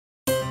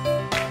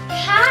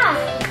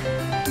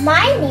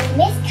My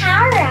name is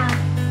Cara.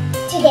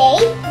 Today,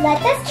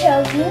 let us show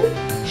you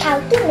how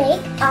to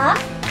make a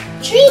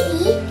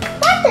 3D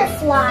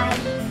butterfly.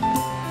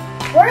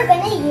 We're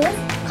gonna use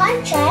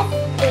contrast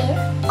in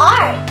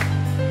art.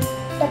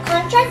 The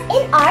contrast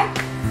in art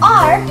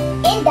are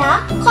in the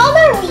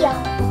color wheel.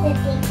 The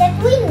things that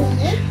we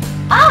need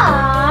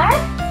are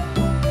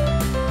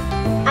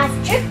a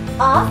strip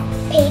of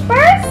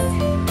papers,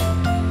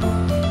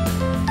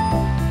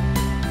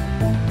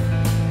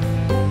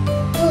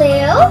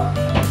 glue,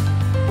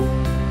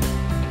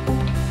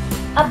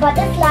 a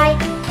butterfly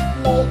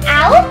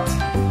layout,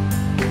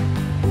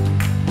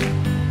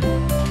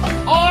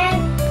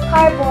 and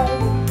cardboard.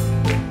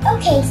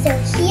 Okay, so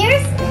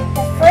here's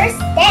the first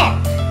step.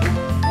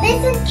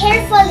 Listen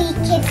carefully,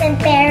 kids and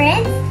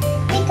parents,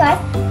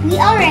 because we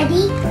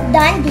already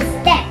done this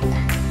step.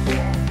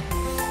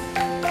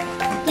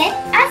 Get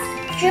a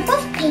strip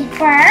of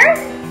paper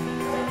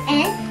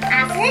and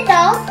ask an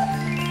adult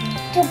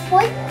to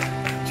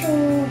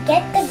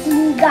get the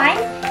glue gun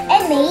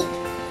and make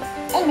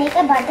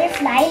a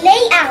butterfly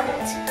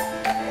layout.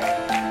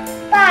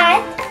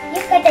 But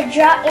you've got to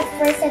draw it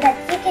first so that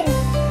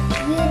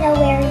you know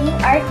where you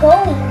are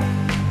going.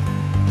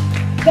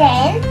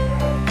 Then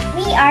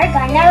we are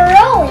gonna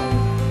roll.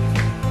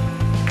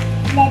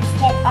 Let's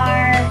get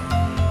our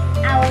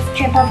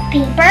strip of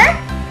paper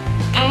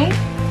and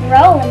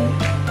roll.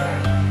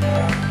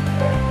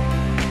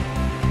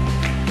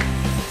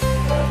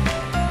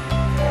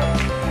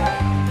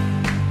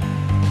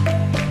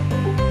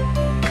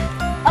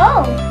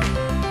 Oh,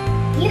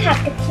 you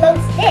have to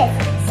close this.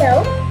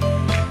 So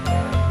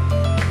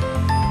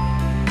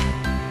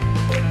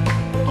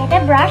get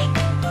a brush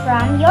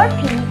from your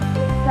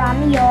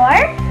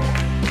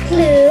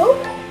glue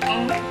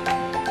and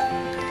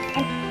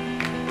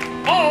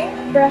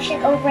brush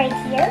it over right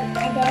here,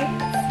 and then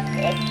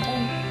stick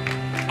in.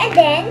 And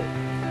then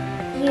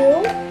you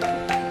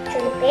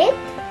drip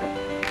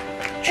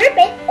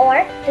it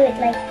or do it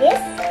like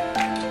this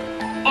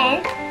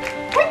and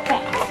put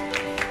it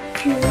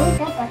to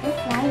the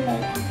butterfly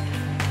layout.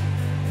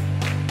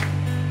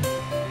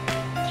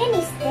 Can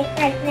you stick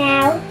right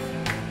now?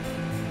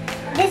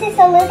 This is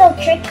a little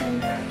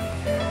tricky.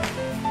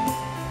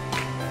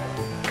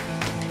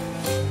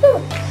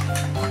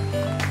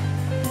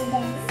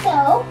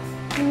 So,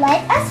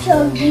 let us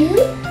show you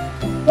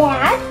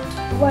that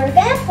we're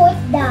gonna put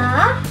the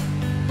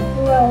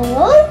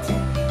rolled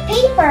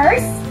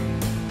papers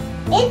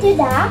into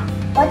the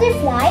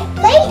butterfly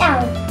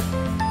layout.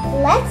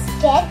 Let's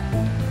get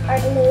our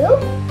glue,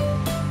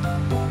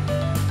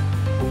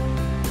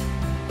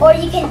 or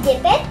you can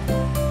dip it.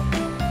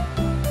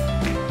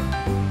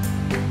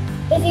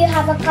 If you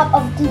have a cup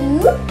of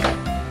glue,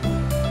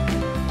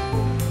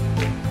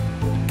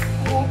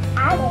 let's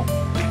add it.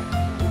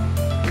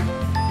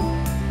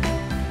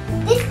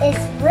 This is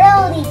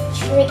really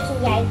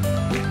tricky, I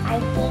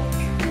think,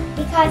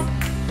 because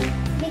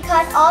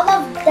all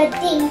of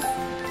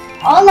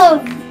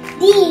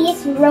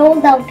these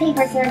rolled out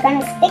papers are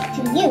gonna stick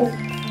to you.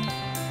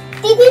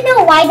 Did you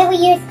know why do we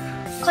use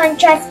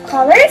contrast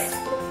colors?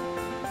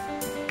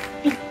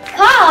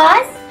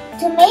 Because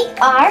to make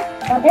our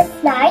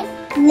butterfly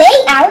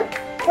layout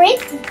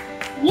pretty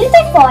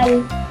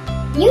beautiful,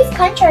 use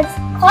contrast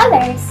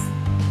colors.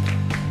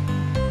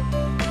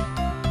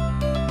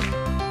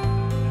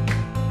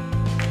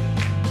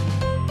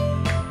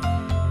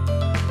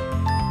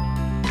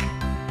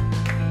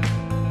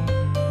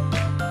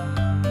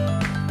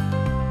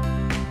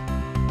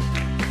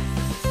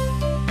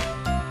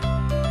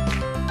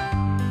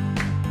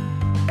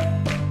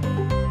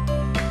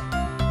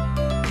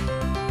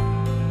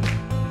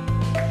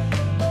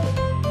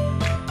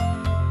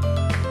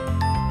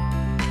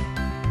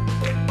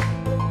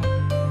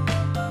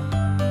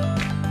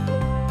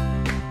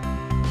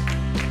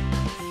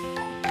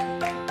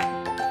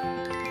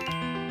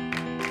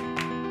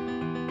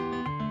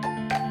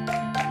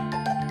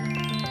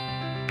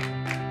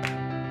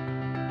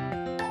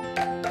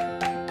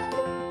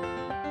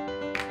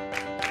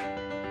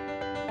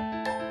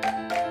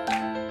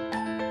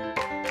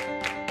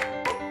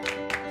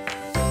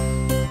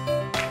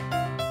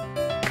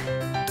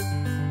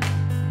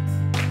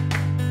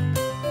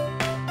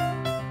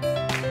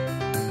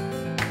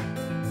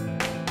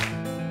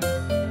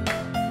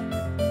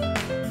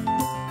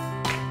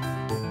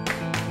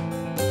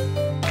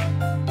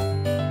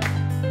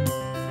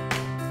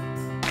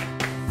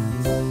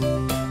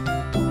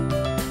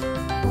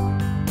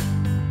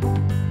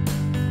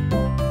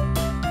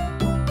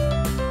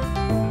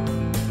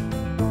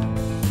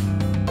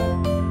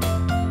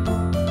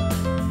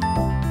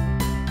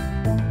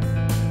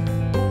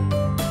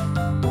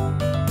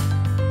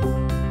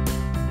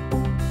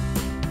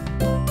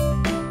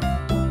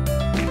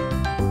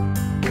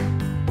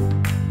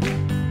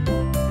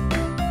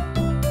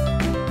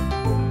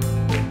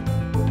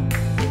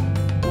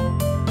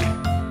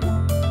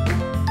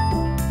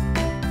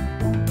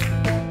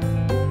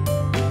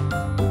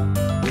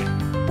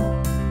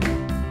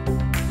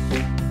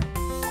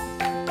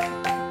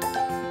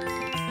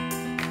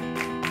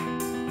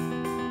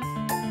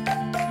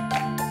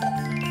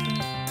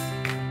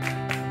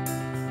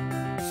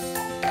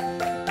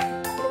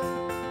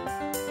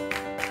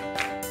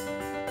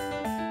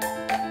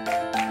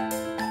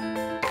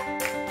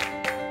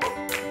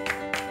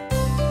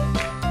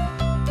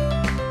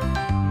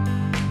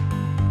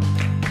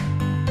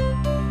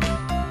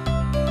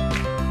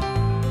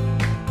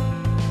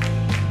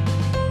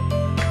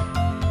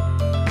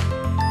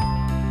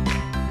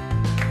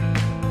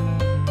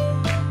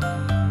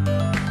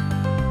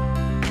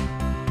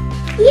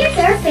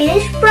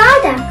 finished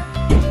product.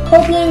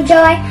 Hope you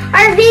enjoy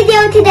our video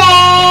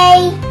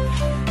today.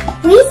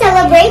 We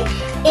celebrate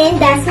in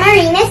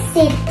Dasmarinas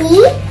City,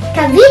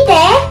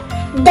 Cavite,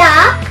 the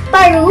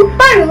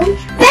Paru-Paro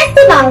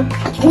Festival.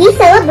 We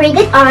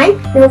celebrated on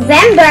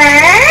November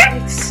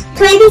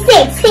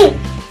 26th.